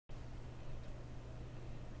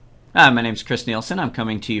Hi, my name is Chris Nielsen. I'm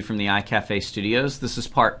coming to you from the iCafe Studios. This is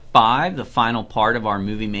part 5, the final part of our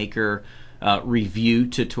MovieMaker review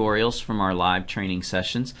tutorials from our live training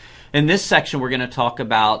sessions. In this section, we're going to talk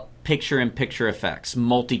about picture-in-picture effects,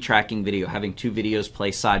 multi-tracking video, having two videos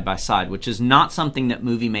play side by side, which is not something that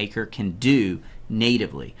MovieMaker can do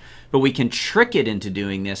natively. But we can trick it into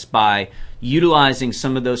doing this by utilizing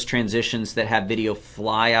some of those transitions that have video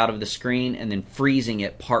fly out of the screen and then freezing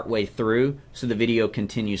it partway through so the video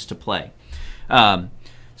continues to play.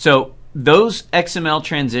 So those XML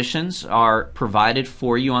transitions are provided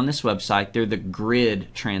for you on this website. They're the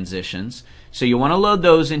grid transitions. So you want to load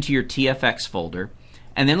those into your TFX folder.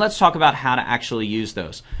 And then let's talk about how to actually use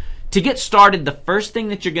those. To get started, the first thing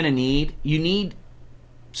that you're going to need, you need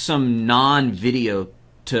some non-video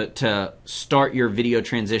to start your video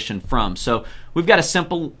transition from. So we've got a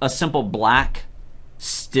simple black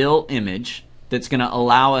still image that's going to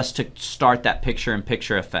allow us to start that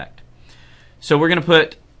picture-in-picture effect. So we're going to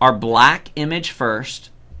put our black image first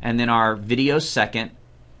and then our video second.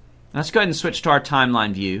 Let's go ahead and switch to our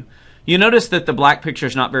timeline view. You notice that the black picture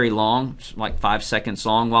is not very long, it's like 5 seconds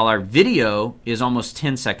long, while our video is almost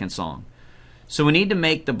 10 seconds long. So we need to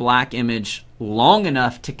make the black image long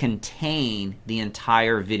enough to contain the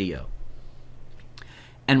entire video.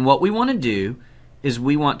 And what we want to do is I'm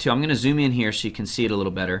going to zoom in here so you can see it a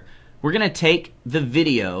little better. We're going to take the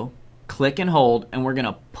video, click and hold, and we're going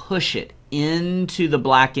to push it into the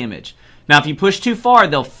black image. Now if you push too far,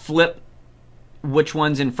 they'll flip which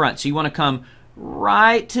one's in front. So you want to come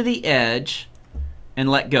right to the edge and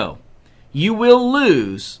let go. You will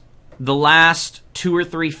lose the last 2 or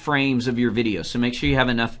 3 frames of your video, so make sure you have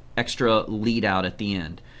enough extra lead out at the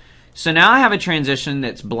end. So now I have a transition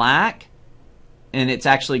that's black and it's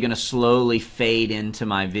actually going to slowly fade into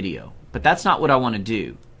my video, but that's not what I want to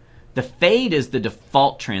do. The fade is the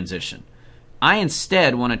default transition. I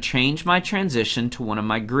instead want to change my transition to one of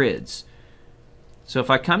my grids. So if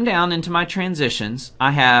I come down into my transitions,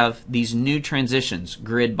 I have these new transitions: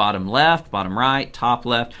 grid bottom left, bottom right, top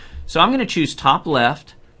left. So I'm going to choose top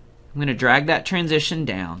left. I'm going to drag that transition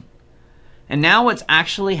down. And now what's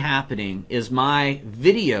actually happening is my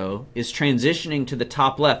video is transitioning to the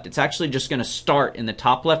top left. It's actually just going to start in the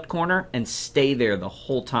top left corner and stay there the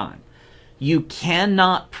whole time. You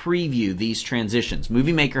cannot preview these transitions.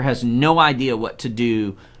 MovieMaker has no idea what to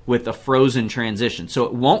do with a frozen transition. So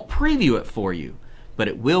it won't preview it for you, but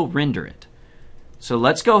it will render it. So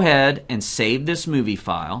let's go ahead and save this movie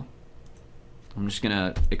file. I'm just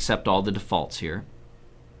going to accept all the defaults here.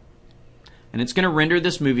 And it's going to render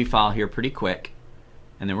this movie file here pretty quick.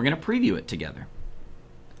 And then we're going to preview it together.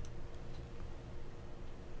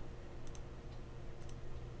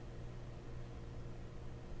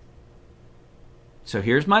 So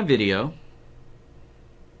here's my video.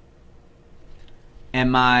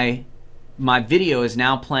 And my video is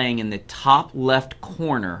now playing in the top left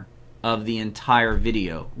corner of the entire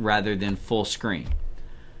video rather than full screen.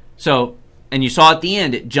 So, and you saw at the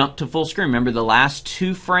end it jumped to full screen. Remember, the last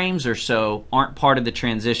 2 frames or so aren't part of the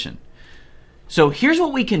transition. So here's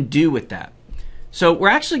what we can do with that. So we're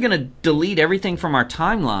actually going to delete everything from our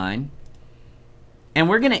timeline, and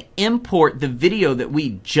we're going to import the video that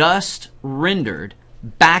we just rendered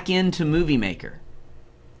back into MovieMaker.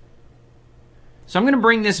 So I'm going to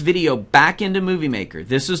bring this video back into MovieMaker.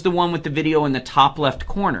 This is the one with the video in the top left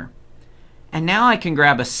corner. And now I can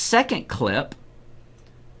grab a second clip,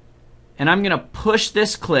 and I'm going to push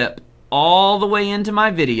this clip all the way into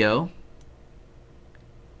my video,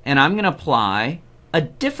 and I'm going to apply a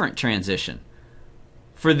different transition.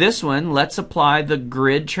 For this one, let's apply the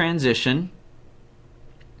grid transition,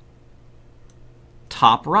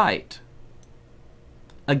 top right.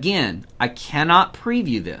 Again, I cannot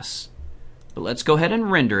preview this, but let's go ahead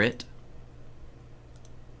and render it.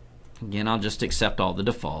 Again, I'll just accept all the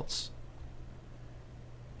defaults.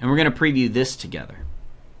 And we're going to preview this together.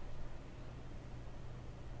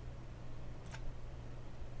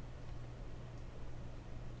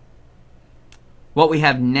 What we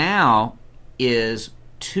have now is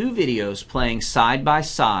 2 videos playing side by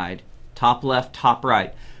side, top left, top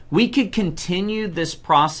right. We could continue this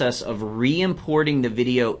process of re-importing the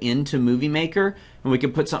video into MovieMaker, and we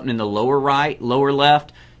could put something in the lower right, lower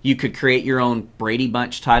left. You could create your own Brady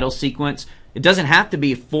Bunch title sequence. It doesn't have to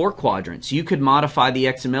be 4 quadrants. You could modify the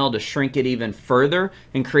XML to shrink it even further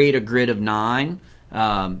and create a grid of 9.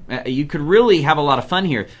 You could really have a lot of fun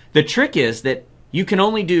here. The trick is that you can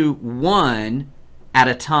only do 1 at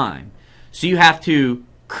a time. So you have to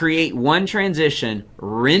create one transition,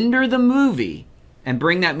 render the movie, and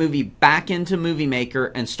bring that movie back into MovieMaker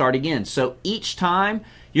and start again. So each time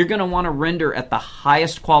you're going to want to render at the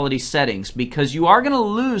highest quality settings because you are going to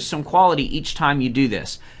lose some quality each time you do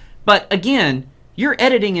this. But again, you're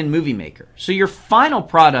editing in MovieMaker, so your final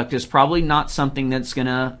product is probably not something that's going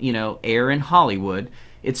to, air in Hollywood.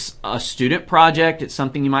 It's a student project. It's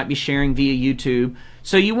something you might be sharing via YouTube.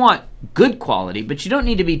 So you want good quality, but you don't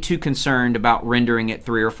need to be too concerned about rendering it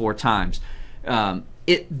 3 or 4 times.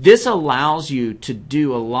 This allows you to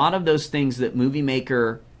do a lot of those things that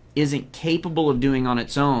MovieMaker isn't capable of doing on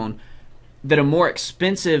its own, that a more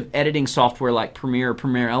expensive editing software like Premiere or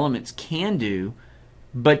Premiere Elements can do,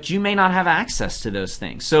 but you may not have access to those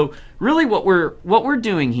things. So really what we're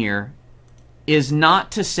doing here is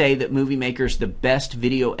not to say that MovieMaker is the best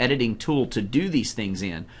video editing tool to do these things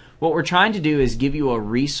in. What we're trying to do is give you a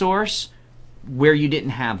resource where you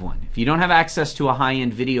didn't have one. If you don't have access to a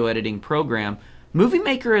high-end video editing program,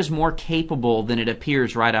 MovieMaker is more capable than it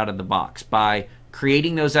appears right out of the box. By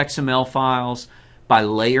creating those XML files, by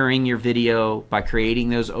layering your video, by creating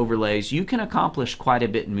those overlays, you can accomplish quite a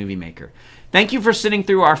bit in MovieMaker. Thank you for sitting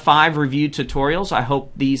through our 5 review tutorials. I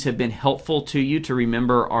hope these have been helpful to you to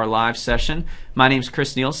remember our live session. My name is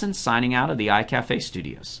Chris Nielsen, signing out of the iCafe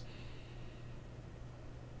Studios.